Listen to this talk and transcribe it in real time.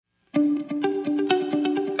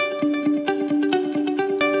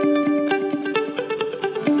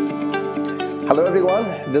Hello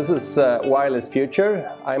everyone, this is Wireless Future.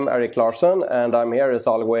 I'm Erik Larsson and I'm here as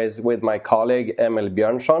always with my colleague Emil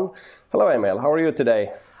Björnsson. Hello Emil, how are you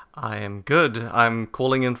today? I am good. I'm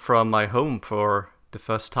calling in from my home for the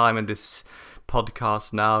first time in this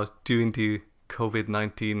podcast now during the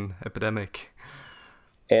COVID-19 epidemic.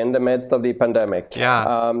 In the midst of the pandemic.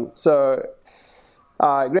 Yeah.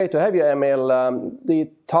 Great to have you, Emil. The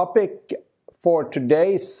topic for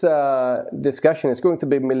today's discussion is going to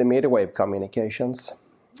be millimeter wave communications.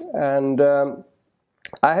 And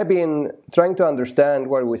I have been trying to understand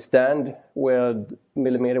where we stand with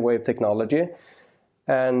millimeter wave technology.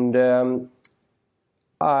 And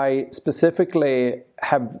I specifically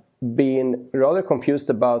have been rather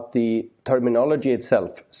confused about the terminology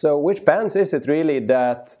itself. So which bands is it really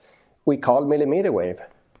that we call millimeter wave?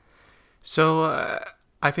 So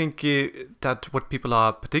I think that what people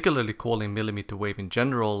are particularly calling millimeter wave in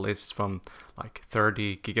general is from like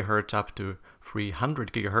 30 gigahertz up to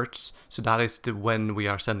 300 gigahertz. So that is when we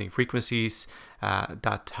are sending frequencies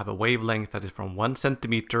that have a wavelength that is from 1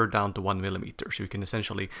 centimeter down to 1 millimeter. So you can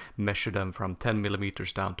essentially measure them from 10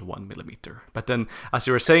 millimeters down to 1 millimeter. But then, as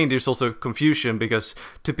you were saying, there's also confusion because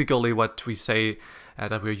typically what we say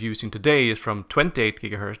that we're using today is from 28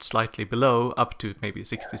 gigahertz, slightly below, up to maybe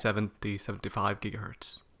 60, 70, 75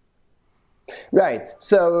 gigahertz. Right.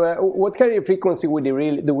 So what kind of frequency do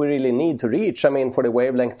we really need to reach? I mean, for the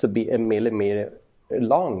wavelength to be a millimeter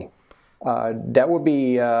long? That would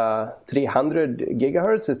be 300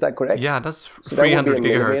 gigahertz, is that correct? Yeah, that's 300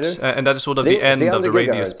 gigahertz. And that is sort of the end of the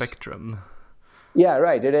radio spectrum. Yeah,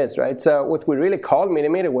 right, it is, right? So what we really call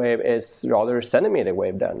millimeter wave is rather centimeter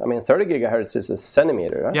wave then. I mean, 30 gigahertz is a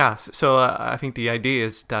centimeter, right? Yeah, so I think the idea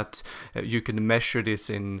is that you can measure this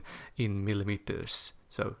in millimeters,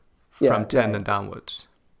 so from 10 and downwards.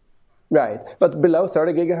 Right, but below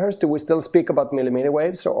 30 gigahertz, do we still speak about millimeter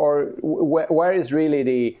waves? Or where is really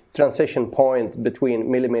the transition point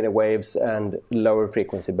between millimeter waves and lower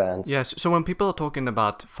frequency bands? Yes, so when people are talking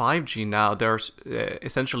about 5G now, there's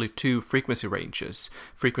essentially two frequency ranges.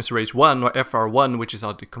 Frequency range 1, or FR1, which is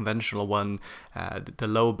the conventional one, the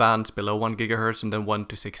low bands below 1 gigahertz, and then 1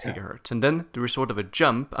 to 6 gigahertz. And then there is sort of a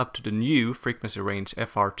jump up to the new frequency range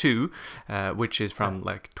FR2, which is from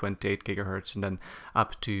like 28 gigahertz, and then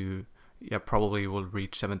up to probably will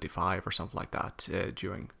reach 75 or something like that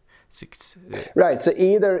during 6. Right, so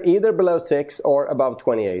either below 6 or above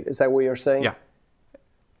 28. Is that what you're saying? Yeah.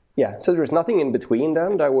 Yeah, so there's nothing in between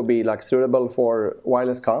then that would be like suitable for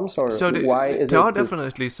wireless comms, or so why is there are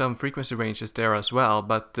definitely some frequency ranges there as well,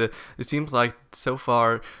 but it seems like so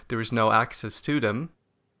far there is no access to them.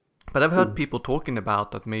 But I've heard people talking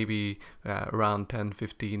about that maybe around 10,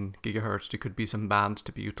 15 gigahertz there could be some bands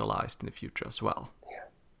to be utilized in the future as well.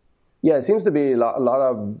 Yeah, it seems to be a lot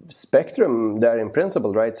of spectrum there in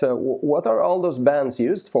principle, right? So what are all those bands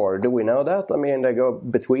used for? Do we know that? I mean, they go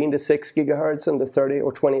between the 6 gigahertz and the 30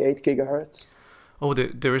 or 28 gigahertz? Oh,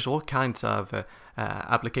 there is all kinds of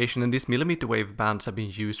application, and these millimeter wave bands have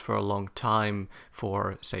been used for a long time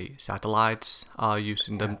for, say, satellites are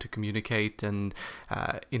using them to communicate, and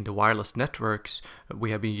in the wireless networks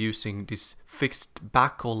we have been using these fixed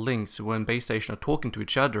backhaul links. When base stations are talking to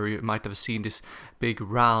each other, you might have seen these big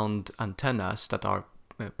round antennas that are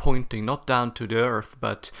pointing not down to the earth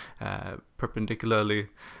but perpendicularly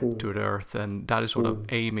to the earth, and that is sort of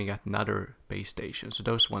aiming at another base station. So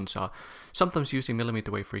those ones are sometimes using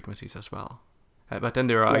millimeter wave frequencies as well. But then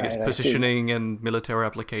there are, I guess, positioning and military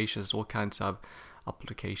applications. All kinds of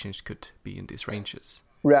applications could be in these ranges.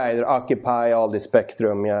 Right, they occupy all the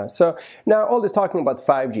spectrum, yeah. So now all this talking about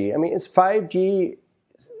 5G. I mean, is 5G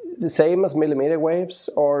the same as millimeter waves,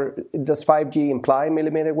 or does 5G imply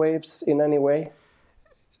millimeter waves in any way?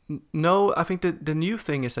 No, I think the new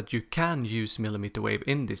thing is that you can use millimeter wave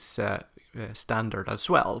in this standard as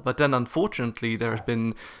well. But then unfortunately there's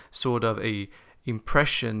been sort of a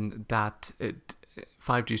impression that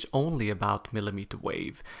 5G is only about millimeter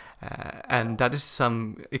wave. And that is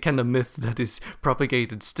a kind of myth that is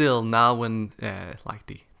propagated still now when like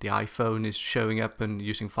the iPhone is showing up and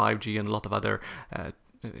using 5G, and a lot of other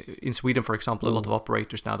in Sweden, for example, a lot of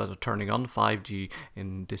operators now that are turning on 5G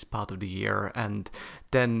in this part of the year, and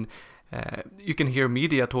then you can hear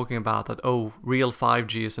media talking about that, real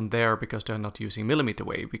 5G isn't there because they're not using millimeter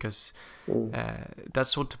wave, because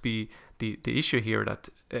that's sort of be the issue here, that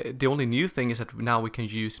the only new thing is that now we can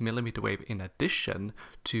use millimeter wave in addition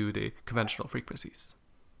to the conventional frequencies.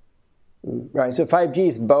 Right, so 5G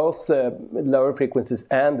is both lower frequencies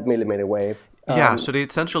and millimeter wave. Yeah, so they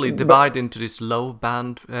essentially divide into this low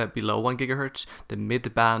band below 1 gigahertz, the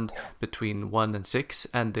mid band between 1 and 6,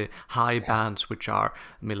 and the high bands, which are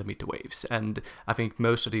millimeter waves. And I think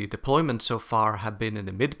most of the deployments so far have been in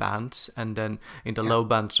the mid bands, and then in the low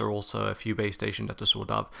bands are also a few base stations that are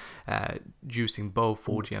sort of using both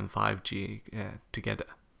 4G and 5G together.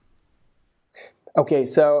 Okay,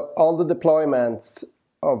 so all the deployments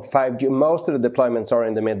of 5G, most of the deployments are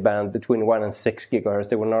in the mid-band between 1 and 6 gigahertz.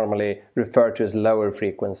 They were normally referred to as lower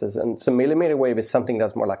frequencies. And so millimeter wave is something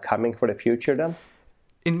that's more like coming for the future then?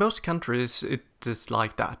 In most countries, it is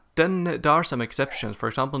like that. Then there are some exceptions. For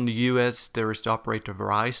example, in the US, there is the operator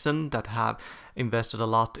Verizon that have invested a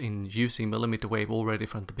lot in using millimeter wave already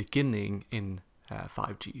from the beginning in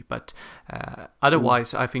 5G. But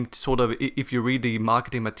otherwise, I think sort of if you read the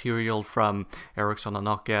marketing material from Ericsson and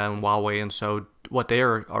Nokia and Huawei and so, what they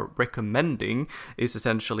are recommending is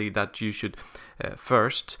essentially that you should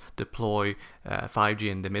first deploy 5G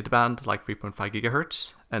in the midband, like 3.5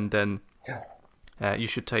 gigahertz, and then you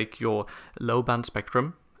should take your low band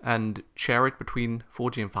spectrum and share it between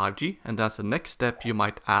 4G and 5G, and that's the next step. You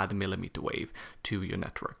might add millimeter wave to your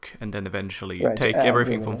network, and then eventually take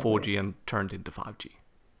everything from 4G and turn it into 5G.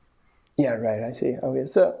 Yeah, right, I see. Okay,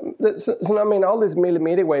 so I mean, all this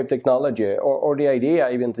millimeter wave technology, or the idea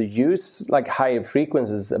even to use like higher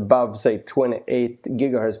frequencies above, say, 28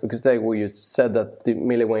 gigahertz, because you said that the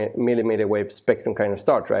millimeter wave spectrum kind of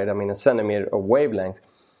starts, right? I mean, a centimeter of wavelength.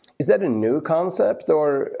 Is that a new concept,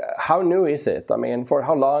 or how new is it? I mean, for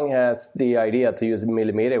how long has the idea to use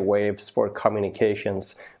millimeter waves for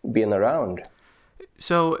communications been around?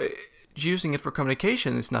 So using it for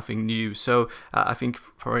communication is nothing new. So I think,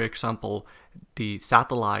 for example, the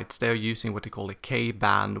satellites, they're using what they call a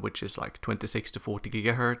K-band, which is like 26 to 40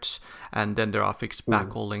 gigahertz. And then there are fixed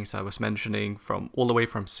backhaul links I was mentioning from all the way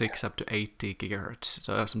from 6 up to 80 gigahertz.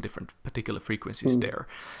 So there are some different particular frequencies there.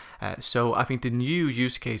 So I think the new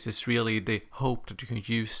use case is really the hope that you can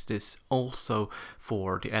use this also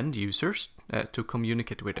for the end users to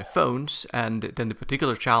communicate with their phones. And then the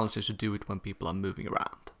particular challenge is to do it when people are moving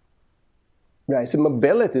around. Right, so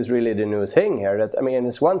mobility is really the new thing here. That, I mean,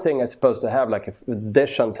 it's one thing, I suppose, to have like a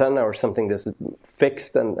dish antenna or something that's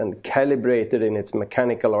fixed and calibrated in its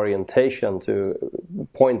mechanical orientation to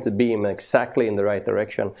point the beam exactly in the right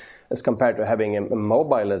direction, as compared to having a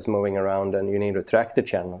mobile that's moving around and you need to track the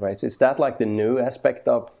channel, right? So is that like the new aspect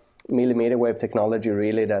of millimeter wave technology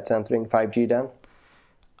really that's entering 5G then?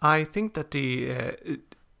 I think that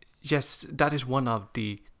yes, that is one of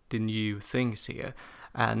the new things here.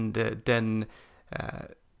 And then,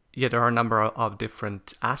 there are a number of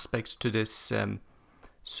different aspects to this. I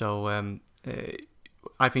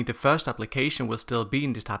think the first application will still be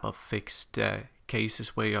in this type of fixed cases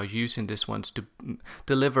where you're using these ones to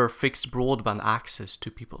deliver fixed broadband access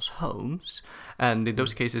to people's homes. And in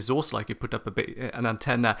those cases, also like you put up an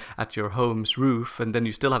antenna at your home's roof, and then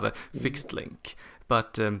you still have a fixed link.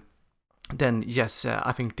 But then yes,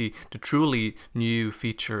 I think the truly new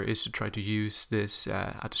feature is to try to use this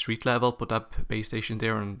at the street level, put up base station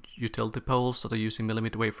there on utility poles that are using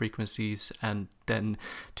millimeter wave frequencies, and then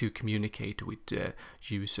to communicate with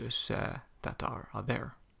users that are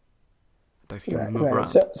there. That can move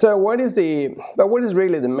around. So what is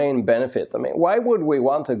really the main benefit? I mean, why would we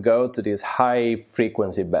want to go to these high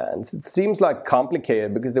frequency bands? It seems like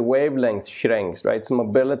complicated because the wavelength shrinks, right? So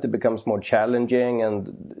mobility becomes more challenging,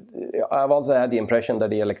 and I've also had the impression that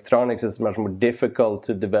the electronics is much more difficult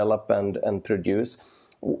to develop and produce.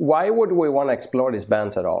 Why would we want to explore these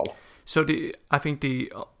bands at all? So I think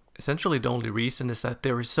essentially the only reason is that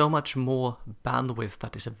there is so much more bandwidth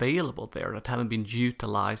that is available there that haven't been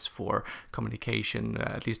utilized for communication,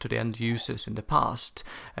 at least to the end users in the past.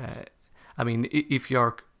 I mean, if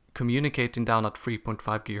you're communicating down at 3.5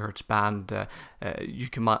 gigahertz band, you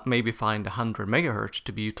can maybe find 100 megahertz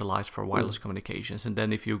to be utilized for wireless communications. And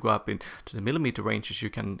then if you go up into the millimeter ranges, you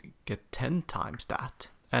can get 10 times that.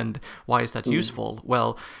 And why is that useful?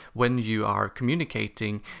 Well, when you are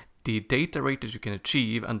communicating, the data rate that you can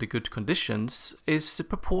achieve under good conditions is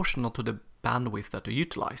proportional to the bandwidth that you're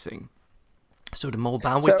utilizing. So the more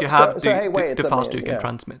bandwidth you have, the faster you can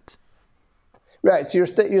transmit. Right, so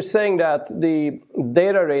you're saying that the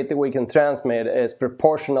data rate that we can transmit is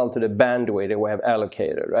proportional to the bandwidth that we have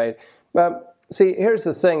allocated, right? See, here's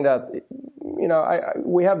the thing that,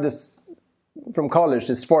 we have this from college,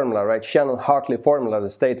 this formula, right? Shannon-Hartley formula that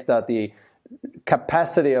states that the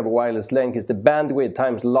capacity of a wireless link is the bandwidth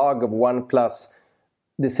times log of 1 plus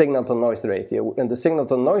the signal-to-noise ratio. And the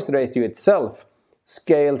signal-to-noise ratio itself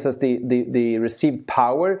scales as the received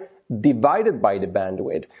power divided by the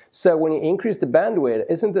bandwidth. So when you increase the bandwidth,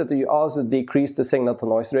 isn't it that you also decrease the signal to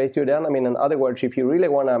noise ratio then? I mean, in other words, if you really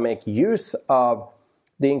want to make use of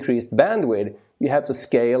the increased bandwidth, you have to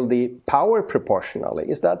scale the power proportionally.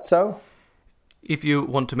 Is that so? If you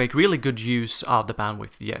want to make really good use of the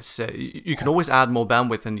bandwidth, yes. You can always add more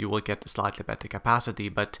bandwidth and you will get a slightly better capacity.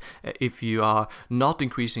 But if you are not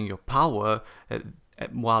increasing your power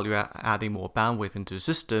while you're adding more bandwidth into the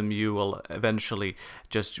system, you will eventually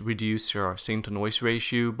just reduce your signal to noise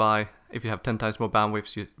ratio by, if you have 10 times more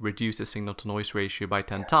bandwidth, you reduce the signal to noise ratio by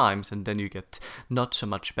 10 times, and then you get not so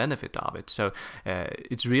much benefit of it. So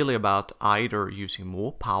it's really about either using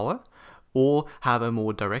more power or have a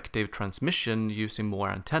more directive transmission using more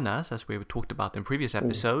antennas, as we've talked about in previous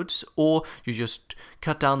episodes, or you just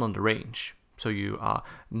cut down on the range, so you are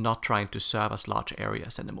not trying to serve as large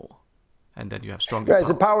areas anymore. And then you have stronger power.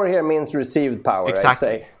 So power here means received power, exactly.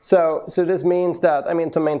 I'd say. So this means that, I mean,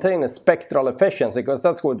 to maintain a spectral efficiency, because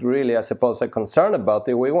that's what really, I suppose, are concerned about.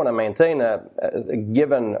 We want to maintain a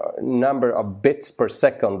given number of bits per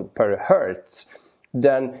second per hertz.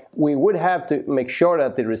 Then we would have to make sure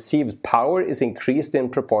that the received power is increased in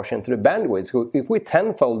proportion to the bandwidth. So if we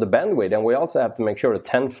tenfold the bandwidth, then we also have to make sure to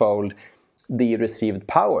tenfold the received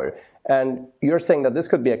power. And you're saying that this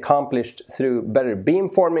could be accomplished through better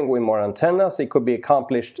beamforming with more antennas. It could be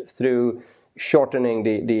accomplished through shortening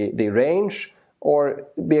the range, or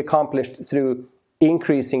be accomplished through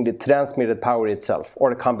increasing the transmitted power itself,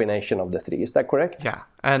 or a combination of the three. Is that correct? Yeah,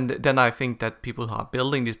 and then I think that people who are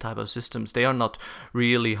building these type of systems, they are not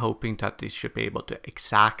really hoping that they should be able to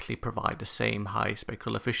exactly provide the same high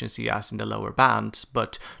spectral efficiency as in the lower bands,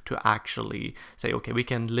 but to actually say, okay, we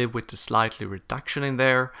can live with a slightly reduction in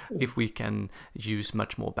there if we can use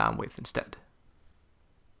much more bandwidth instead.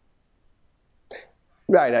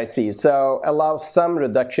 Right, I see. So allow some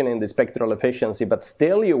reduction in the spectral efficiency, but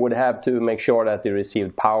still you would have to make sure that the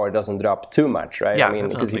received power doesn't drop too much, right? Yeah, I mean,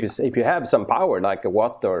 definitely. because if you have some power, like a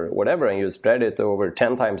watt or whatever, and you spread it over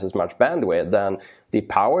 10 times as much bandwidth, then the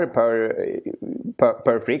power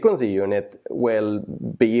per frequency unit will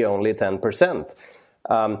be only 10%.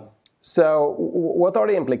 So what are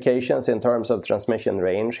the implications in terms of transmission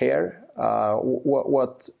range here?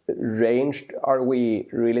 What range are we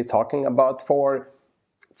really talking about for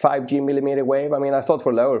 5G millimeter wave? I mean, I thought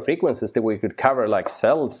for lower frequencies that we could cover like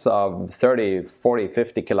cells of 30, 40,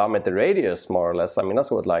 50 kilometer radius, more or less. I mean, that's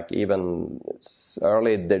what like even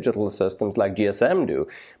early digital systems like GSM do.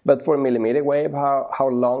 But for millimeter wave, how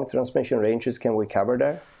long transmission ranges can we cover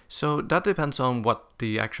there? So that depends on what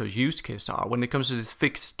the actual use case are. When it comes to this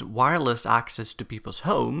fixed wireless access to people's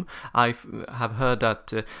home, I have heard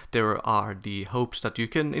that there are the hopes that you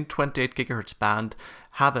can, in 28 gigahertz band,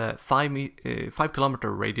 have a 5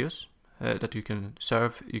 kilometer radius that you can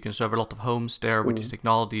serve. You can serve a lot of homes there with this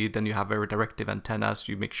technology. Then you have very directive antennas.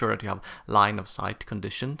 You make sure that you have line of sight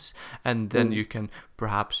conditions, and then you can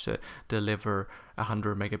perhaps deliver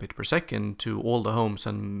 100 megabit per second to all the homes,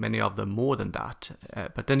 and many of them more than that.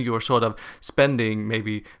 But then you are sort of spending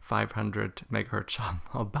maybe 500 megahertz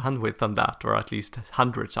of bandwidth on that, or at least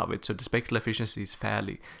hundreds of it. So the spectral efficiency is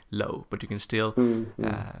fairly low, but you can still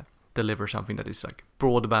deliver something that is like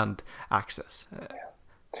broadband access.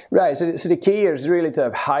 Right, so the key here is really to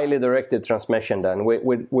have highly directed transmission then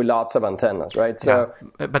with lots of antennas, right? So,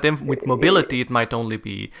 yeah. But then with mobility, it might only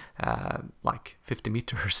be like 50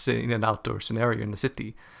 meters in an outdoor scenario in the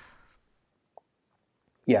city.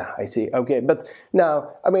 Yeah, I see. Okay, but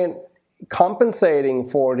now, I mean, compensating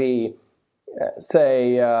for the,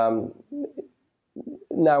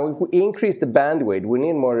 now if we increase the bandwidth, we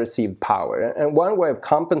need more received power. And one way of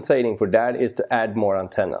compensating for that is to add more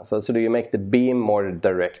antennas. So do you make the beam more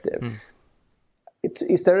directive?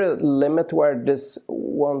 Is there a limit where this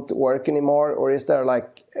won't work anymore? Or is there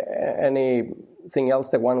like anything else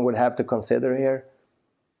that one would have to consider here?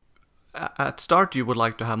 At start, you would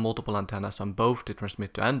like to have multiple antennas on both the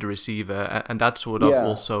transmitter and the receiver, and that sort of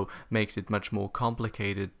also makes it much more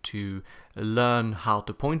complicated to learn how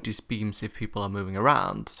to point these beams if people are moving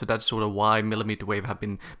around. So that's sort of why millimeter wave have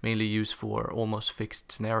been mainly used for almost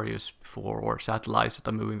fixed scenarios before, or satellites that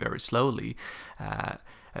are moving very slowly.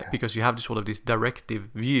 Because you have this directive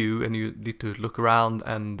view, and you need to look around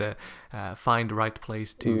and find the right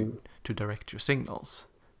place to direct your signals.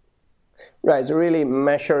 Right, so really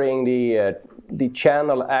measuring the the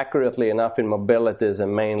channel accurately enough in mobility is a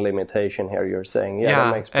main limitation here, you're saying.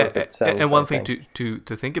 That makes perfect sense. And one thing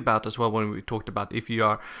to think about as well, when we talked about if you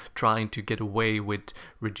are trying to get away with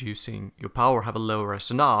reducing your power, have a lower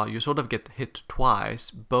SNR, you sort of get hit twice,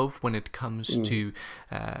 both when it comes to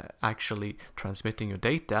actually transmitting your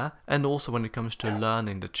data and also when it comes to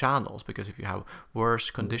learning the channels, because if you have worse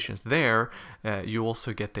conditions there, you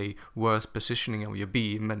also get a worse positioning of your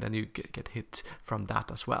beam, and then you get hit from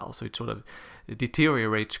that as well. So it sort of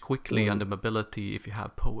deteriorates quickly under mobility if you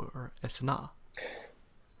have poor SNR.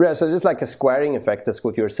 Yeah, so just like a squaring effect, that's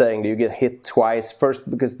what you're saying. You get hit twice. First,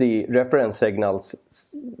 because the reference signals,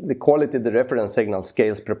 the quality of the reference signal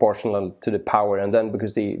scales proportional to the power, and then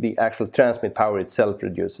because the actual transmit power itself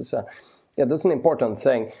reduces. That's an important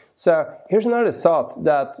thing. So here's another thought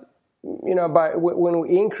that, when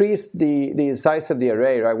we increase the size of the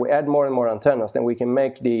array, right, we add more and more antennas, then we can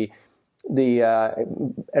make the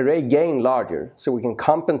array gain larger, so we can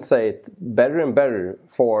compensate better and better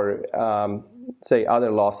for say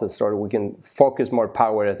other losses, or we can focus more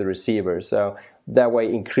power at the receiver, so that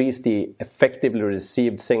way increase the effectively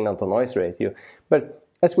received signal to noise ratio. But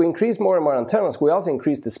as we increase more and more antennas, we also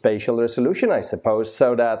increase the spatial resolution, I suppose,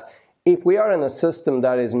 so that if we are in a system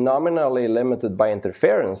that is nominally limited by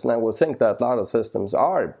interference, and I would think that a lot of systems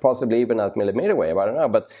are, possibly even at millimeter wave, I don't know,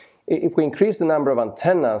 but if we increase the number of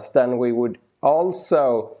antennas, then we would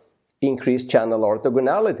also increase channel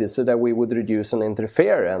orthogonality so that we would reduce an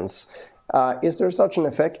interference. Is there such an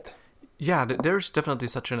effect? Yeah, there's definitely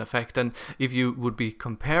such an effect. And if you would be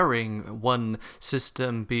comparing one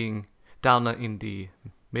system being down in the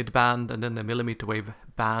mid-band and then the millimeter wave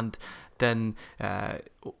band, then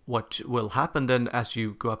what will happen then as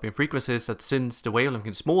you go up in frequencies, that since the wavelength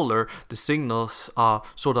is smaller, the signals are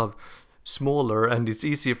sort of smaller, and it's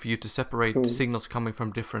easier for you to separate signals coming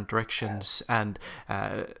from different directions, and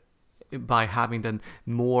by having then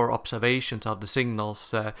more observations of the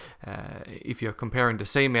signals, if you're comparing the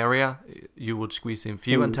same area, you would squeeze in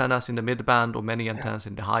few antennas in the mid-band or many antennas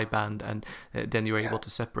in the high band, and then you're able to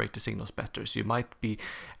separate the signals better. So you might be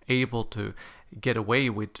able to get away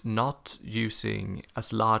with not using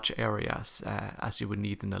as large areas as you would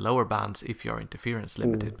need in the lower bands if you're interference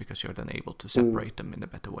limited, because you're then able to separate them in a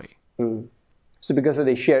better way. So because of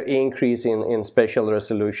the sheer increase in spatial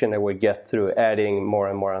resolution that we get through adding more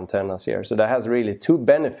and more antennas here. So that has really two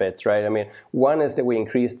benefits, right? I mean, one is that we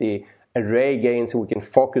increase the array gain so we can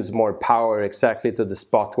focus more power exactly to the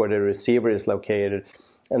spot where the receiver is located.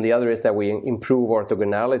 And the other is that we improve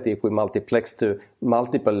orthogonality. If we multiplex to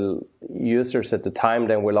multiple users at the time,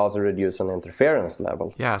 then we'll also reduce an interference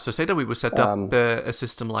level. Yeah, so say that we would set up a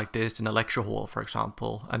system like this in a lecture hall, for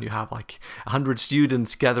example, and you have like 100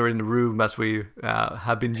 students gather in the room as we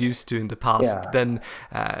have been used to in the past, then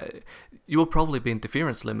you will probably be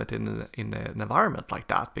interference limited in an environment like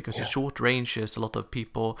that, because the short ranges, a lot of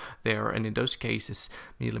people there, and in those cases,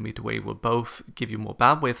 millimeter wave will both give you more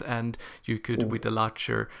bandwidth, and you could, with a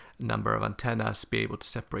larger number of antennas, be able to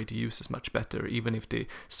separate the users much better, even if the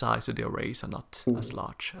size of the arrays are not as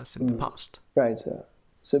large as in the past. Right.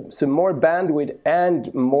 So more bandwidth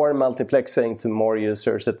and more multiplexing to more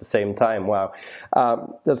users at the same time. Wow.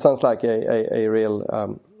 That sounds like a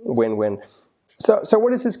real win-win. So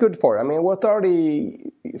what is this good for? I mean, what are the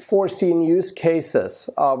foreseen use cases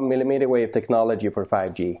of millimeter wave technology for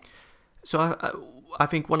 5G? So I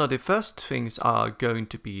think one of the first things are going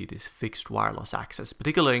to be this fixed wireless access,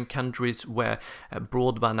 particularly in countries where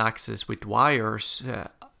broadband access with wires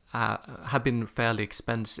have been fairly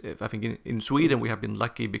expensive. I think in Sweden we have been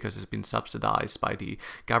lucky because it's been subsidized by the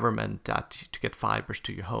government to get fibers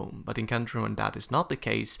to your home. But in countries when that is not the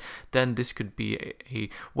case, then this could be a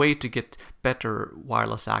way to get better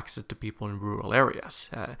wireless access to people in rural areas,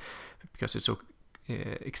 because it's so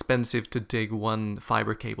expensive to dig one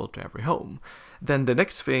fiber cable to every home. Then the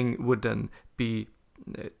next thing would then be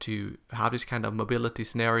to have this kind of mobility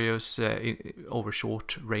scenarios over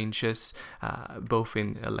short ranges, both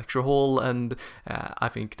in a lecture hall, and I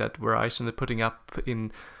think that Verizon are putting up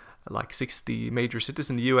in like 60 major cities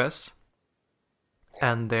in the US,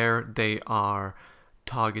 and there they are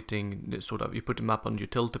targeting sort of, you put them up on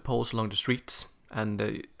utility poles along the streets,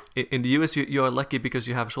 and in the US you are lucky because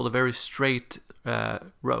you have sort of very straight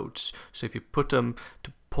roads, so if you put them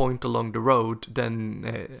to point along the road,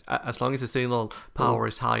 then as long as the signal power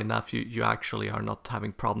is high enough, you actually are not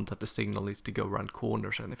having problem that the signal needs to go around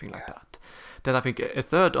corners or anything like that. Then I think a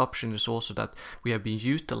third option is also that we have been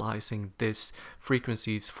utilizing these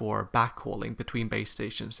frequencies for backhauling between base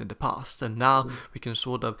stations in the past, and now we can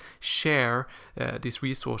sort of share these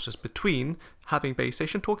resources between having base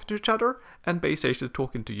stations talking to each other and base stations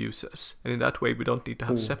talking to users, and in that way we don't need to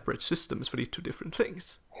have separate systems for these two different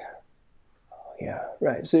things. Yeah,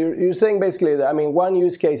 right. So you're saying basically that, I mean, one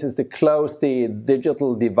use case is to close the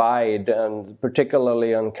digital divide, and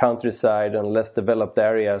particularly on countryside and less developed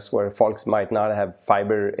areas where folks might not have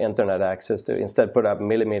fiber internet access, to instead put up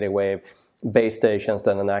millimeter wave base stations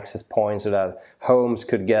and an access point so that homes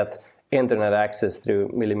could get internet access through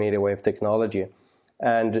millimeter wave technology.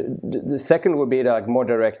 And the second would be like more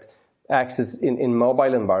direct access in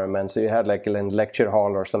mobile environments. So you had like a lecture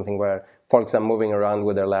hall or something where folks are moving around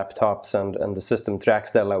with their laptops, and the system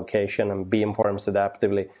tracks their location and beamforms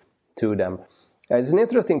adaptively to them. It's an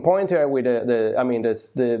interesting point here with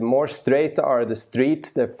the more straight are the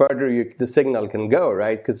streets, the further the signal can go,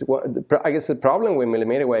 right? Because I guess the problem with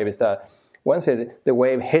millimeter wave is that once the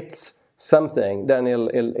wave hits something, then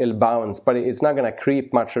it'll bounce, but it's not going to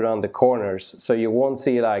creep much around the corners, so you won't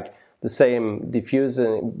see like the same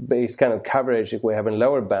diffusion-based kind of coverage that we have in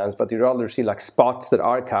lower bands, but you rather see like spots that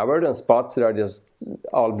are covered and spots that are just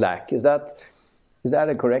all black. Is that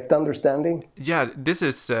a correct understanding? Yeah, this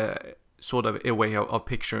is sort of a way of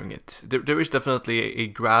picturing it. There is definitely a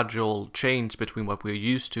gradual change between what we're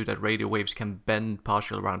used to, that radio waves can bend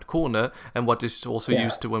partially around corner, and what is also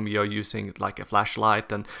used to when we are using like a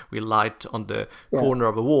flashlight and we light on the corner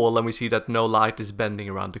of a wall and we see that no light is bending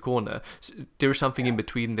around the corner. So there is something in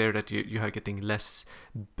between there that you are getting less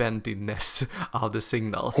bendiness of the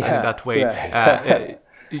signals, and in that way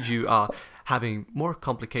you are having more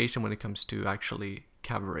complication when it comes to actually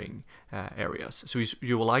covering areas. So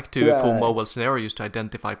you will like to, for mobile scenarios, to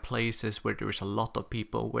identify places where there is a lot of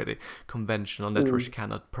people, where the conventional networks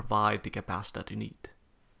cannot provide the capacity that you need.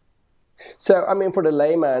 So, I mean, for the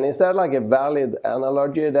layman, is that like a valid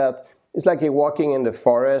analogy that it's like you're walking in the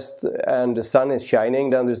forest and the sun is shining,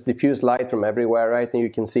 then there's diffuse light from everywhere, right? And you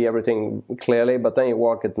can see everything clearly, but then you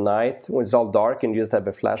walk at night when it's all dark and you just have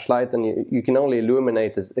a flashlight, and you can only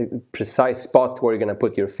illuminate a precise spot where you're going to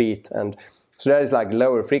put your feet. And so that is like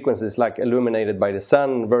lower frequencies, like illuminated by the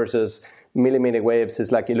sun, versus millimeter waves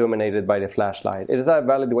is like illuminated by the flashlight. Is that a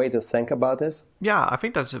valid way to think about this? Yeah, I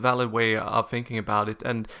think that's a valid way of thinking about it.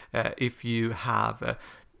 And if you have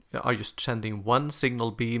are you sending one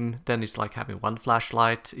signal beam, then it's like having one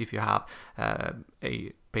flashlight. If you have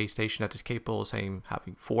a base station that is capable of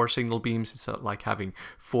having 4 signal beams, it's like having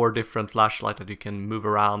 4 different flashlights that you can move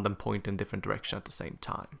around and point in different directions at the same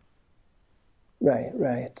time.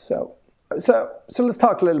 Right. So let's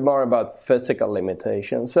talk a little more about physical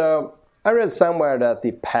limitations. So I read somewhere that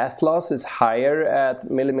the path loss is higher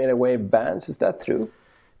at millimeter wave bands. Is that true?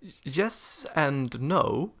 Yes and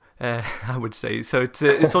no. I would say so.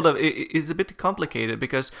 It's sort of it's a bit complicated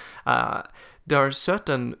because there are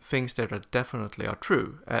certain things that definitely are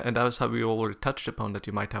true, and that was how we already touched upon, that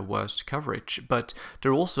you might have worse coverage. But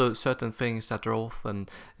there are also certain things that are often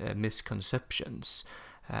misconceptions.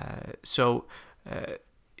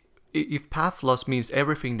 If path loss means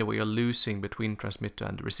everything that we are losing between transmitter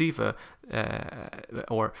and the receiver,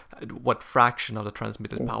 or what fraction of the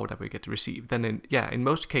transmitted power that we get to receive, then in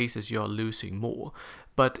most cases you are losing more.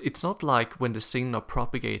 But it's not like when the signal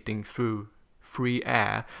propagating through free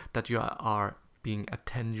air that you are being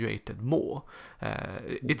attenuated more.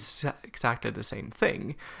 It's exactly the same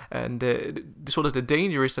thing. And sort of the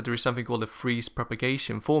danger is that there is something called a freeze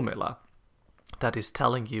propagation formula, that is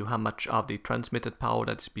telling you how much of the transmitted power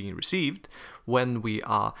that is being received when we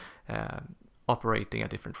are operating at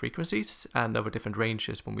different frequencies and over different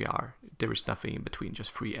ranges when there is nothing in between,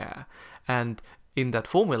 just free air. And in that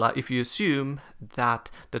formula, if you assume that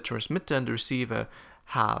the transmitter and the receiver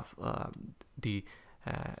have the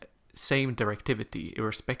same directivity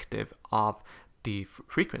irrespective of the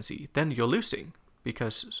frequency, then you're losing,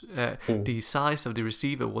 because the size of the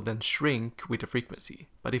receiver will then shrink with the frequency.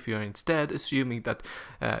 But if you're instead assuming that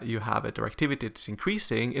you have a directivity that's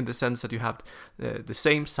increasing, in the sense that you have the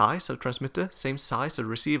same size of transmitter, same size of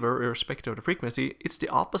receiver, irrespective of the frequency, it's the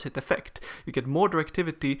opposite effect. You get more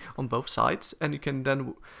directivity on both sides, and you can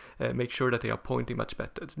then make sure that they are pointing much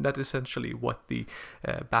better. That's essentially what the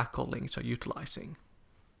backhaul links are utilizing.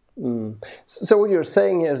 So what you're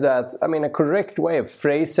saying is that, I mean, a correct way of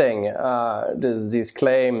phrasing these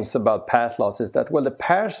claims about path loss is that, well,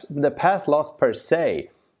 the path loss per se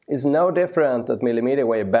is no different at millimeter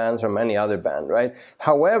wave bands from any other band, right?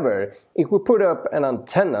 However, if we put up an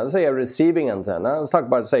antenna, say a receiving antenna, let's talk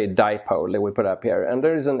about, say, a dipole that we put up here, and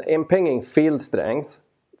there is an impinging field strength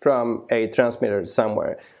from a transmitter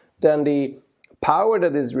somewhere, then the power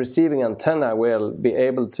that this receiving antenna will be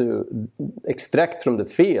able to extract from the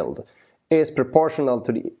field is proportional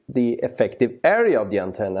to the effective area of the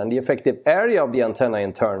antenna, and the effective area of the antenna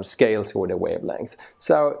in turn scales with the wavelength.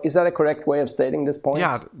 So is that a correct way of stating this point?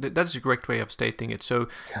 Yeah, that is a correct way of stating it. So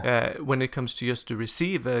when it comes to just the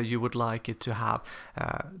receiver, you would like it to have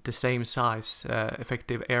the same size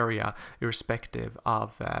effective area irrespective of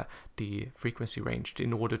the frequency range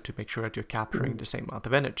in order to make sure that you're capturing the same amount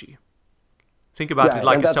of energy. Think about it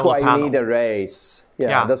like a solar panel. That's why you need arrays.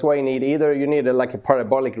 Yeah, that's why you need like a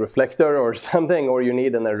parabolic reflector or something, or you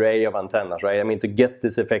need an array of antennas, right? I mean, to get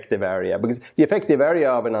this effective area, because the effective area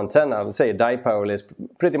of an antenna, let's say a dipole, is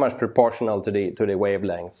pretty much proportional to the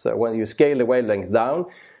wavelength. So when you scale the wavelength down,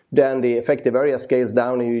 then the effective area scales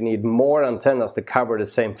down, and you need more antennas to cover the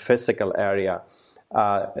same physical area.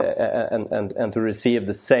 And to receive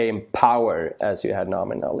the same power as you had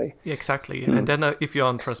nominally. Yeah, exactly. And then if you're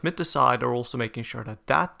on transmitter side, are also making sure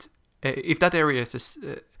that if that area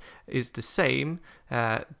is the same,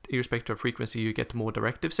 irrespective of frequency, you get more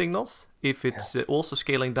directive signals. If it's also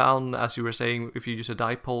scaling down, as you were saying, if you use a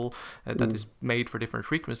dipole that is made for different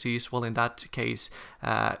frequencies, well, in that case,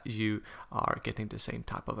 you are getting the same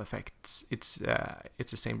type of effects. It's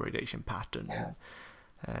the same radiation pattern. Yeah.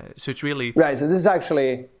 So it's really right. So this is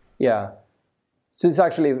actually So it's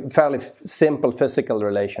actually a fairly simple physical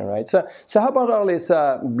relation, right? So how about all this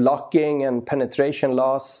blocking and penetration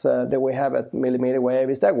loss that we have at millimeter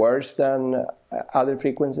wave? Is that worse than other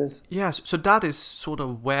frequencies? Yes. So that is sort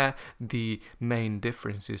of where the main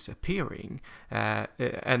difference is appearing,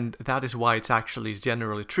 and that is why it's actually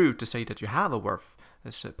generally true to say that you have a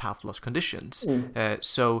worse path loss conditions.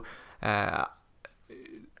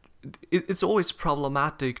 It's always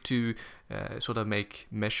problematic to sort of make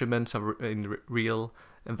measurements in real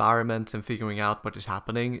environments and figuring out what is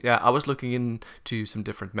happening. Yeah, I was looking into some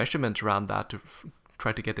different measurements around that to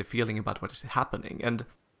try to get a feeling about what is happening. And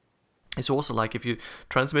it's also like if you're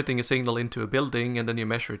transmitting a signal into a building and then you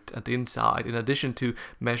measure it at the inside, in addition to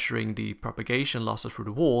measuring the propagation losses through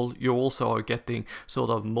the wall, you also are getting sort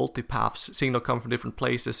of multipaths. Signal come from different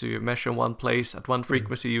places, so you measure in one place at one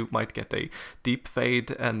frequency, you might get a deep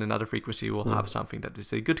fade, and another frequency will have something that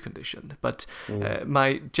is a good condition. But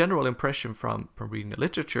my general impression from reading the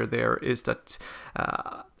literature there is that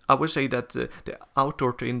I would say that the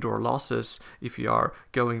outdoor to indoor losses, if you are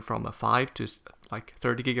going from a 5 to like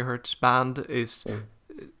 30 gigahertz band, is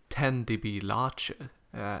 10 dB larger.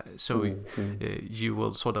 So you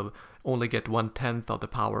will sort of only get 1/10 of the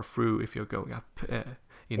power through if you're going up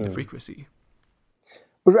in the frequency.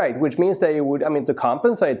 Right, which means that you would, to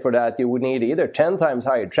compensate for that, you would need either 10 times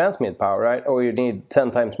higher transmit power, right? Or you need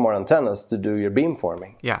 10 times more antennas to do your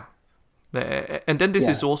beamforming. Yeah. And then this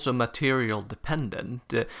is also material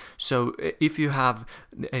dependent. So if you have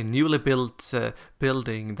a newly built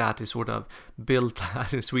building that is sort of built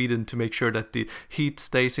as in Sweden to make sure that the heat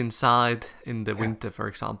stays inside in the winter, for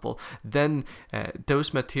example, then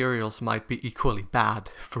those materials might be equally bad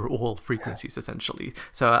for all frequencies, essentially.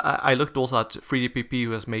 So I looked also at 3GPP,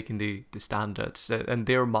 who is making the standards, and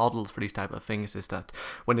their models for these type of things is that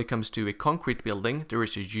when it comes to a concrete building, there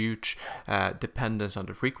is a huge dependence on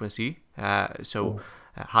the frequency.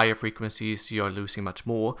 Higher frequencies, you're losing much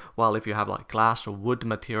more, while if you have like glass or wood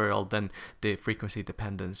material, then the frequency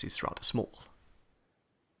dependence is rather small.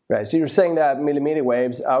 Right, so you're saying that millimeter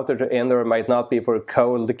waves outer to indoor might not be for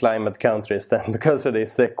cold climate countries then, because of the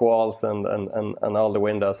thick walls and all the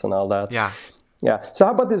windows and all that. Yeah. So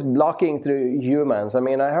how about this blocking through humans? I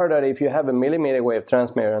heard that if you have a millimeter wave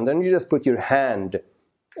transmitter and then you just put your hand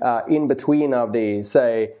in between of the,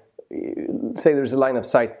 say there's a line of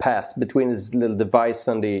sight path between this little device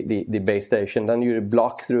and the base station, then you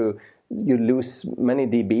block through, you lose many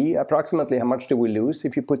dB approximately. How much do we lose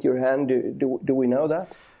if you put your hand? Do we know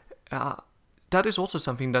that? That is also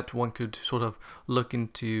something that one could sort of look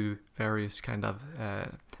into various kind of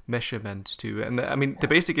measurements to. And the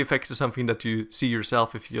basic effects is something that you see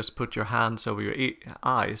yourself if you just put your hands over your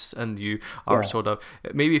eyes and you are sort of,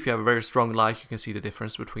 maybe if you have a very strong light, you can see the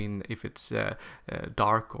difference between if it's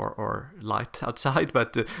dark or light outside,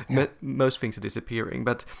 but most things are disappearing.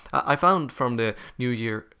 But I found from the New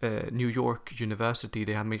York University,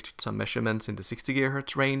 they have made some measurements in the 60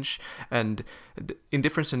 gigahertz range, and in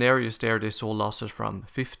different scenarios there, they saw losses from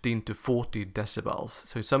 15 to 40 decibels.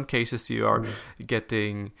 So in some cases you are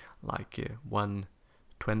getting like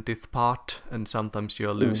 1/20th part, and sometimes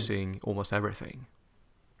you're losing almost everything.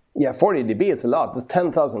 Yeah, 40 dB is a lot. It's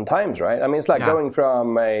 10,000 times, right? I mean, it's like going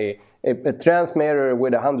from a transmitter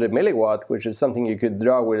with 100 milliwatt, which is something you could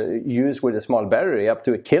use with a small battery, up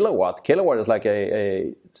to a kilowatt. Kilowatt is like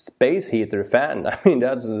a space heater fan. I mean,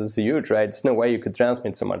 that's huge, right? There's no way you could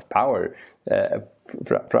transmit so much power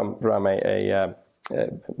from a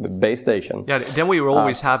base station. Yeah, then we were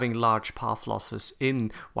always having large path losses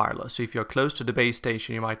in wireless. So if you're close to the base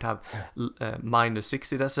station, you might have minus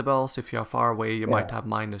 60 decibels. If you're far away, you might have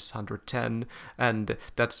minus 110, and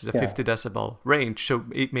that's the 50 decibel range. So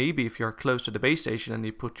maybe if you're close to the base station and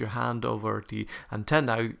you put your hand over the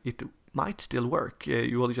antenna, it might still work.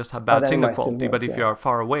 You will just have bad signal quality, but if you're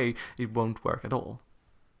far away, it won't work at all.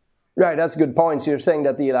 Right, that's a good point. So you're saying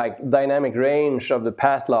that the dynamic range of the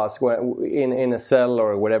path loss in a cell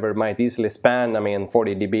or whatever might easily span,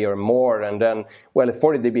 40 dB or more, and then, a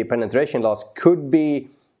 40 dB penetration loss could be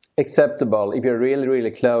acceptable if you're really,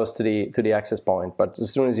 really close to the access point. But as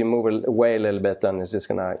soon as you move away a little bit, then it's just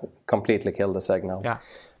going to completely kill the signal. Yeah.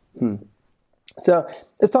 So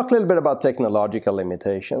let's talk a little bit about technological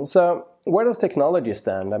limitations. So where does technology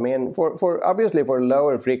stand? I mean, obviously for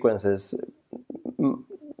lower frequencies,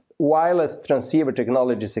 wireless transceiver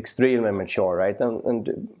technology is extremely mature, right?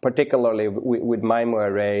 And particularly with MIMO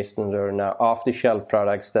arrays, and there are now off-the-shelf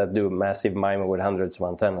products that do massive MIMO with hundreds of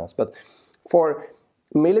antennas. But for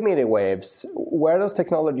millimeter waves, where does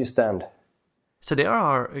technology stand? So there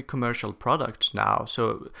are commercial products now.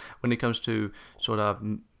 So when it comes to sort of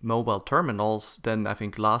mobile terminals, then I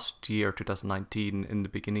think last year, 2019, in the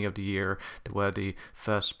beginning of the year, there were the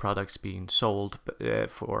first products being sold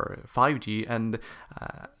for 5G, and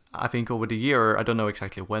I think over the year, I don't know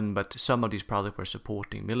exactly when, but some of these products were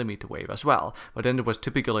supporting millimeter wave as well. But then it was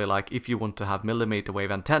typically like, if you want to have millimeter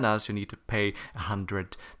wave antennas, you need to pay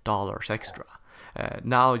 $100 extra.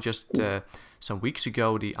 Now, just some weeks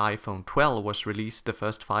ago, the iPhone 12 was released, the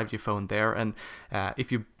first 5G phone there. And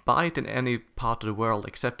if you buy it in any part of the world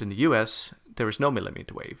except in the US, there is no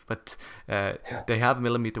millimeter wave. But they have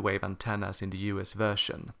millimeter wave antennas in the US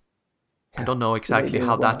version. I don't know exactly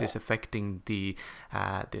how that is affecting the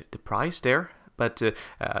price there, but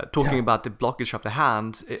talking about the blockage of the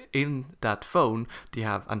hand, in that phone, they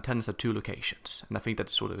have antennas at 2 locations, and I think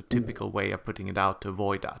that's sort of a typical way of putting it out to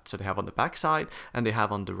avoid that. So they have on the back side, and they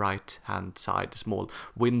have on the right hand side a small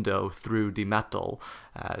window through the metal,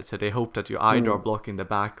 so they hope that you either are blocking the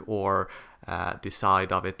back or the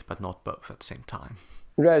side of it, but not both at the same time.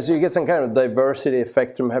 Right, so you get some kind of diversity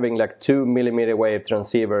effect from having like 2 millimeter wave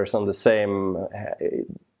transceivers on the same,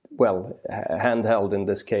 handheld in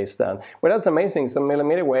this case then. Well, that's amazing. So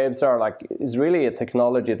millimeter waves is really a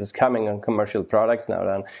technology that's coming on commercial products now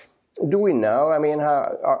then. Do we know,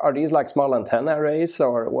 are these like small antenna arrays,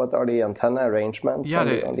 or what are the antenna arrangements on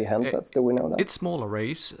the handsets? Do we know that? It's small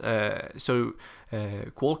arrays. So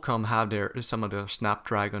Qualcomm have some of their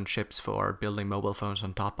Snapdragon chips for building mobile phones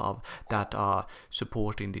on top of that are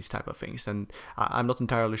supporting these type of things. And I'm not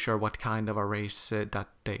entirely sure what kind of arrays that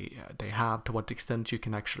they have, to what extent you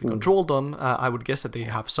can actually control them. I would guess that they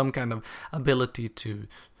have some kind of ability to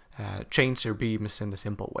change their beams in a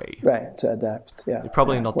simple way. Right, to adapt, yeah.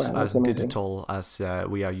 Probably not as digital as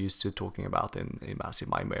we are used to talking about in massive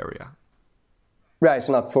MIMO area. Right, it's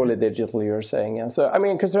not fully digital, you're saying. Yeah. So,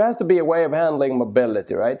 because there has to be a way of handling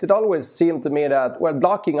mobility, right? It always seemed to me that,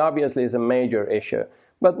 blocking obviously is a major issue,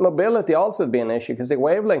 but mobility also would be an issue because the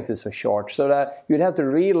wavelength is so short, so that you'd have to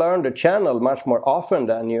relearn the channel much more often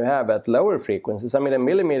than you have at lower frequencies. The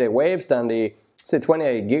millimeter waves, then the, say,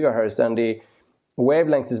 28 gigahertz, then the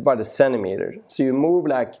wavelength is about a centimeter. So you move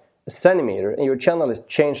like a centimeter and your channel is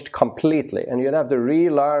changed completely, and you'd have to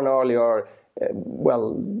relearn all your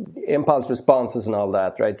impulse responses and all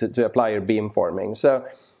that, right, to apply your beamforming. So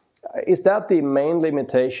is that the main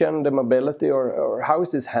limitation, the mobility, or how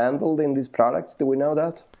is this handled in these products? Do we know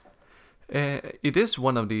that? It is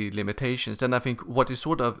one of the limitations, and I think what is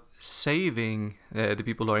sort of saving the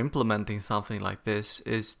people who are implementing something like this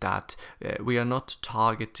is that we are not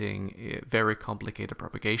targeting very complicated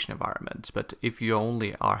propagation environments. But if you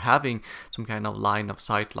only are having some kind of line of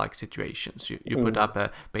sight like situations, you put up a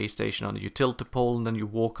base station on a utility pole, and then you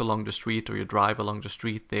walk along the street or you drive along the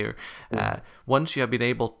street there. Once you have been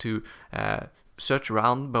able to search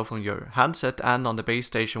around both on your handset and on the base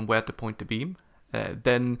station where to point the beam,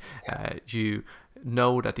 then you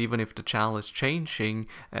know that even if the channel is changing,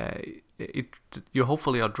 you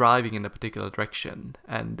hopefully are driving in a particular direction.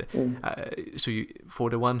 And so for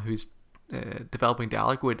the one who's developing the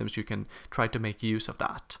algorithms, you can try to make use of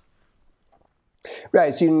that.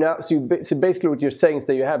 Right. So basically what you're saying is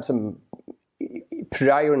that you have some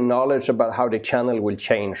prior knowledge about how the channel will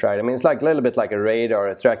change, right? I mean, it's like a little bit like a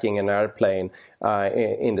radar tracking an airplane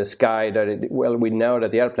in the sky. We know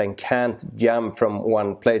that the airplane can't jump from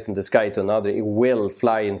one place in the sky to another. It will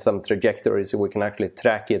fly in some trajectory, so we can actually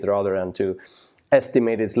track it rather than to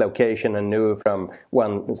estimate its location and know from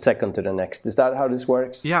 1 second to the next. Is that how this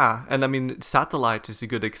works? Yeah, and I mean, satellites is a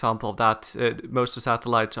good example of that. Most of the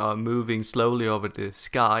satellites are moving slowly over the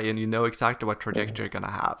sky, and you know exactly what trajectory you're going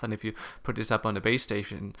to have. And if you put this up on a base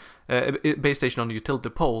station on a utility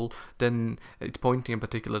pole, then it's pointing in a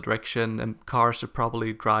particular direction, and cars are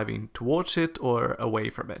probably driving towards it or away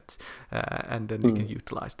from it. And then you can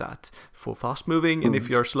utilize that for fast moving. And if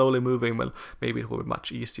you're slowly moving, well, maybe it will be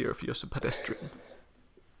much easier if you're just a pedestrian.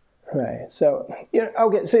 Right. So,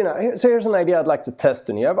 so here's an idea I'd like to test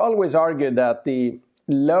on you. I've always argued that the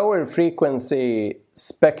lower frequency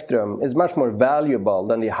spectrum is much more valuable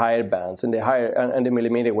than the higher bands and the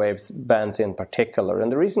millimeter waves bands in particular.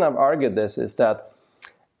 And the reason I've argued this is that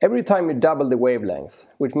every time you double the wavelength,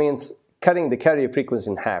 which means cutting the carrier frequency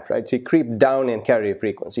in half, right? So you creep down in carrier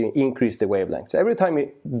frequency, you increase the wavelength. So every time you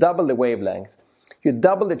double the wavelength, you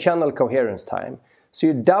double the channel coherence time. So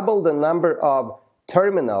you double the number of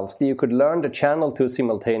terminals that you could learn the channel to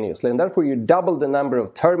simultaneously, and therefore you double the number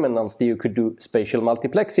of terminals that you could do spatial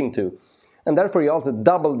multiplexing to, and therefore you also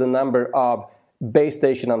double the number of base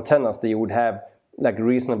station antennas that you would have like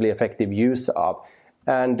reasonably effective use of,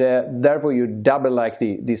 and therefore you double like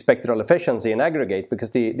the spectral efficiency in aggregate,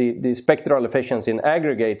 because the spectral efficiency in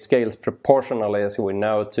aggregate scales proportionally, as we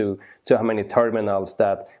know, to how many terminals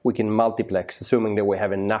that we can multiplex, assuming that we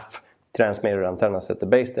have enough transmitter antennas at the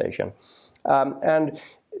base station. And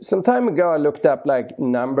some time ago, I looked up like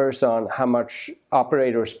numbers on how much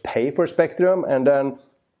operators pay for spectrum, and then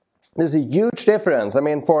there's a huge difference. I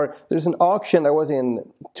mean, there's an auction that was in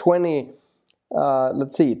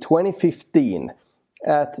 2015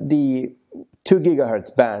 at the 2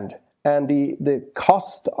 gigahertz band, and the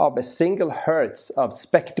cost of a single hertz of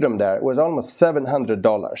spectrum there was almost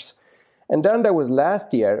 $700. And then there was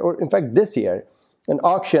last year, or in fact this year, an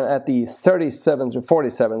auction at the 37 to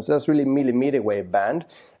 47, so that's really millimeter wave band,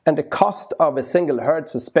 and the cost of a single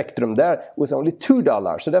hertz of spectrum there was only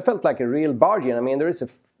 $2. So that felt like a real bargain. I mean, there is a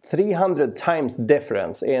 300 times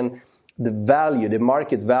difference in the value, the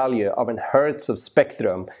market value of an hertz of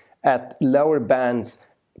spectrum at lower bands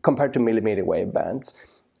compared to millimeter wave bands.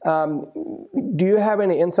 Do you have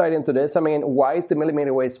any insight into this? I mean, why is the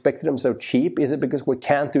millimeter wave spectrum so cheap? Is it because we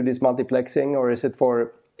can't do this multiplexing, or is it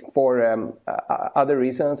for other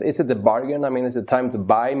reasons? Is it a bargain? I mean, is it time to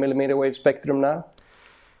buy millimeter wave spectrum now?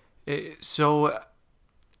 So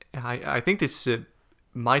I think this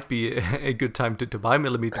might be a good time to buy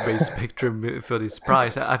millimeter wave spectrum for this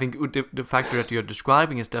price. I think the factor that you're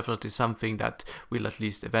describing is definitely something that will at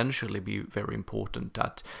least eventually be very important,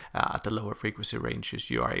 that at the lower frequency ranges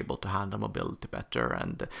you are able to handle mobility better,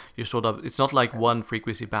 and you it's not like one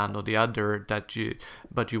frequency band or the other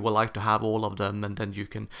but you will like to have all of them, and then you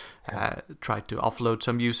can try to offload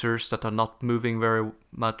some users that are not moving very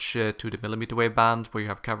much to the millimeter wave band where you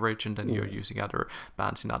have coverage, and then you're using other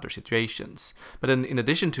bands in other situations. But then in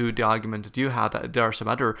addition to the argument that you had, there are some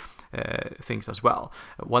other things as well.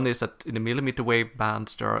 One is that in the millimeter wave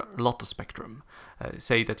bands there are a lot of spectrum.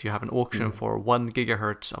 Say that you have an auction for 1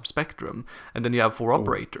 gigahertz of spectrum, and then you have 4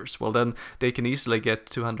 operators. Well, then they can easily get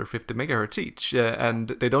 250 megahertz each, and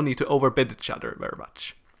they don't need to overbid each other very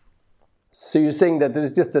much. So you're saying that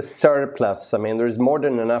there's just a surplus. I mean, there's more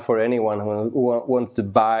than enough for anyone who wants to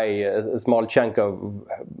buy a small chunk of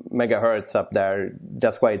megahertz up there.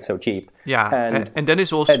 That's why it's so cheap. Yeah, and then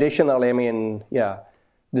it's also... Additionally, I mean,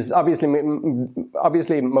 this obviously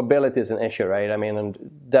mobility is an issue, right? I mean, and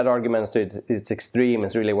that argument to its extreme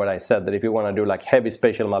is really what I said, that if you want to do like heavy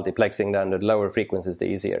spatial multiplexing, then the lower frequencies, the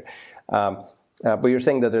easier. But you're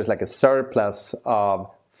saying that there's like a surplus of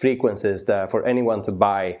frequencies that for anyone to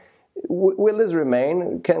buy. Will this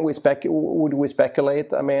remain? Would we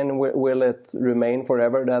speculate? I mean, will it remain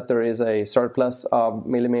forever that there is a surplus of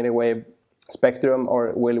millimeter wave spectrum,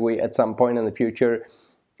 or will we at some point in the future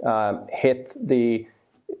hit the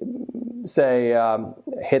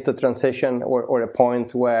transition or a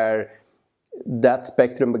point where that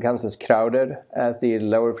spectrum becomes as crowded as the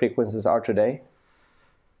lower frequencies are today?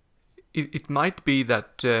 It might be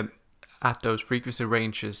that at those frequency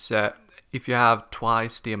ranges, if you have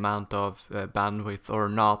twice the amount of bandwidth or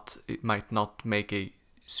not, it might not make a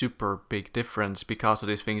super big difference, because of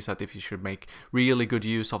these things that if you should make really good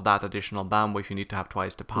use of that additional bandwidth, you need to have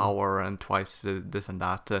twice the power and twice this and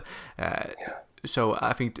that. So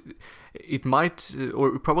I think it might,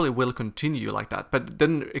 or it probably will continue like that. But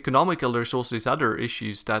then economical, there's also these other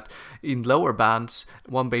issues that in lower bands,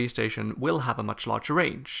 one base station will have a much larger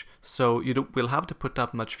range. So you will have to put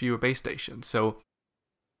up much fewer base stations. So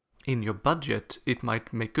in your budget, it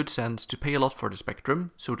might make good sense to pay a lot for the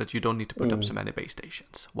spectrum so that you don't need to put up so many base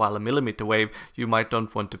stations. While a millimeter wave, you might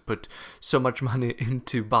not want to put so much money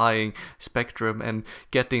into buying spectrum and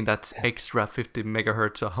getting that extra 50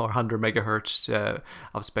 megahertz or 100 megahertz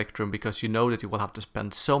of spectrum, because you know that you will have to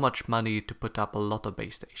spend so much money to put up a lot of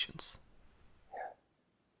base stations.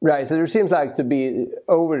 Right, so there seems like to be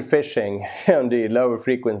overfishing on the lower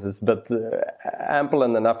frequencies, but ample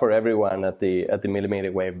and enough for everyone at the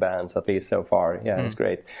millimeter wave bands, at least so far. Yeah, It's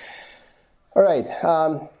great. All right,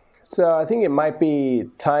 so I think it might be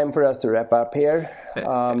time for us to wrap up here.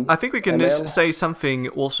 I think we can say something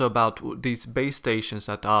also about these base stations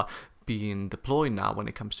that are being deployed now when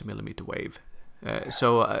it comes to millimeter wave.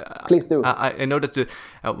 Please do. I know that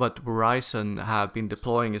what Verizon have been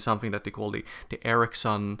deploying is something that they call the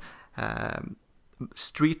Ericsson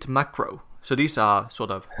Street Macro. So these are sort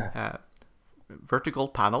of vertical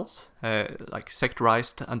panels, like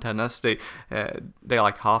sectorized antennas. They're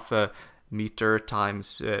like half a meter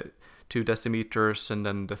times 2 decimeters, and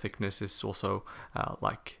then the thickness is also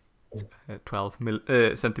like 12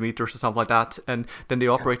 centimeters or something like that, and then they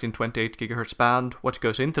operate in 28 gigahertz band. What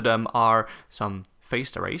goes into them are some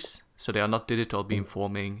phased arrays, so they are not digital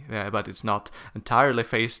beamforming, but it's not entirely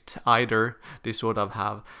phased either. They sort of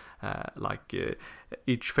have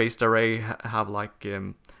each phased array have like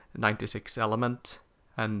 96 element,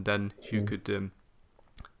 and then you could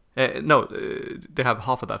they have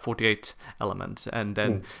half of that, 48 elements, and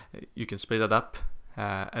then you can split it up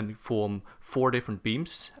and form 4 different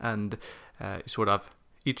beams, and sort of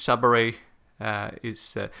each subarray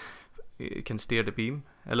can steer the beam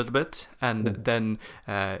a little bit, and then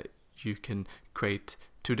you can create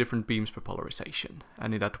 2 different beams per polarization,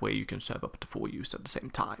 and in that way you can serve up to 4 use at the same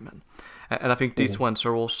time. And I think these ones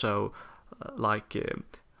are also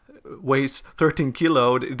weighs 13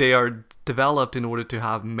 kilo. They are developed in order to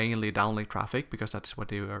have mainly downlink traffic, because that's what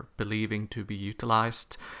they are believing to be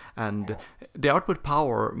utilized. And the output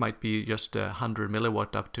power might be just 100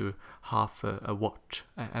 milliwatt up to half a watt.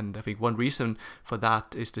 And I think one reason for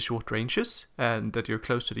that is the short ranges and that you're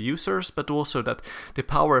close to the users, but also that the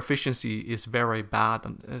power efficiency is very bad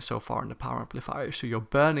so far in the power amplifier. So you're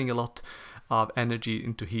burning a lot of energy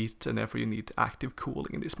into heat, and therefore you need active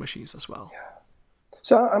cooling in these machines as well.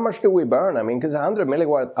 So how much do we burn? I mean, because 100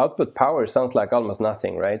 milliwatt output power sounds like almost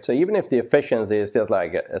nothing, right? So even if the efficiency is just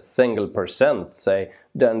like a single percent, say,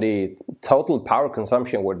 then the total power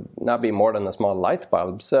consumption would not be more than a small light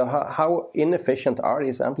bulb. So how inefficient are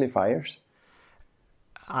these amplifiers?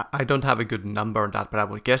 I don't have a good number on that, but I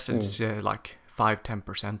would guess it's like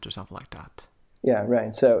 5-10% or something like that. Yeah,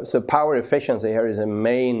 right. So power efficiency here is a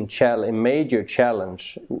major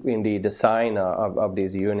challenge in the design of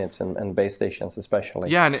these units and base stations especially.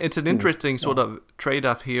 Yeah, and it's an interesting sort of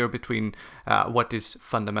trade-off here between what is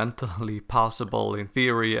fundamentally possible in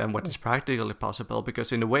theory and what is practically possible,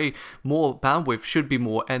 because in a way more bandwidth should be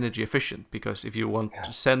more energy efficient, because if you want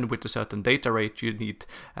to send with a certain data rate, you need,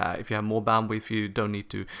 if you have more bandwidth, you don't need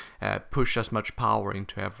to push as much power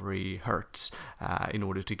into every hertz in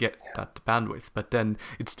order to get that bandwidth. But then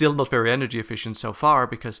it's still not very energy efficient so far,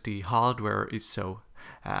 because the hardware is so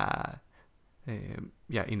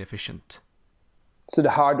inefficient. So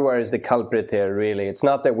the hardware is the culprit here, really. It's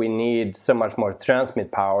not that we need so much more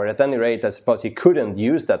transmit power. At any rate, I suppose you couldn't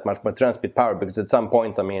use that much more transmit power, because at some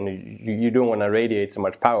point, I mean, you don't want to radiate so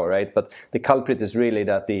much power, right? But the culprit is really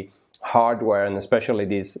that the hardware, and especially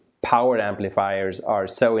these power amplifiers, are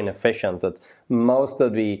so inefficient that most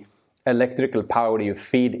of the electrical power you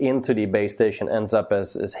feed into the base station ends up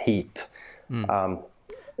as heat.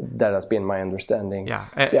 That has been my understanding.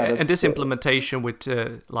 And this implementation with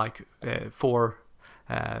 4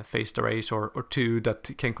 phased arrays or 2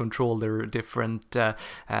 that can control their different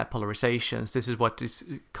polarizations. This is what is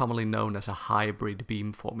commonly known as a hybrid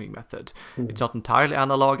beamforming method. It's not entirely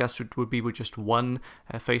analog as it would be with just one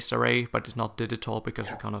phased array, but it's not digital because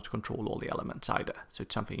you cannot control all the elements either. So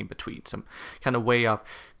it's something in between, some kind of way of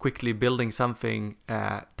quickly building something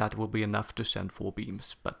that will be enough to send 4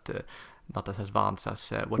 beams, but not as advanced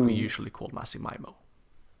as what we usually call massive MIMO.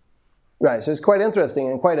 Right, so it's quite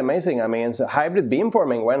interesting and quite amazing. I mean, so hybrid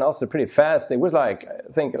beamforming went also pretty fast. It was I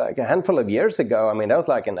think a handful of years ago. I mean, that was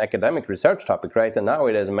like an academic research topic, right? And now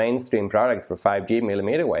it is a mainstream product for 5G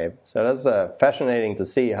millimeter wave. So that's fascinating to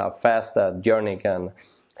see how fast that journey can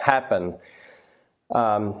happen.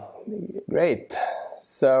 Great.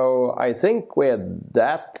 So I think with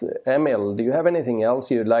that, Emil, do you have anything else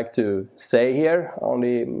you'd like to say here on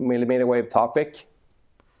the millimeter wave topic?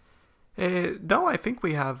 No, I think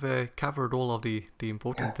we have covered all of the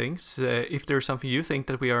important things. If there's something you think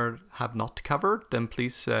that we have not covered, then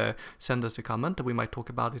please send us a comment and we might talk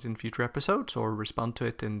about it in future episodes or respond to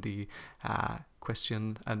it in the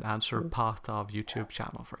question and answer path of YouTube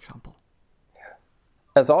channel, for example.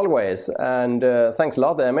 As always, and thanks a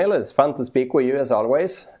lot, Emil. It's fun to speak with you as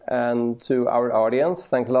always. And to our audience,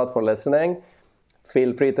 thanks a lot for listening.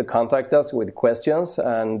 Feel free to contact us with questions,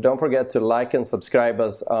 and don't forget to like and subscribe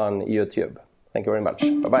us on YouTube. Thank you very much.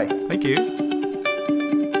 Bye-bye. Thank you.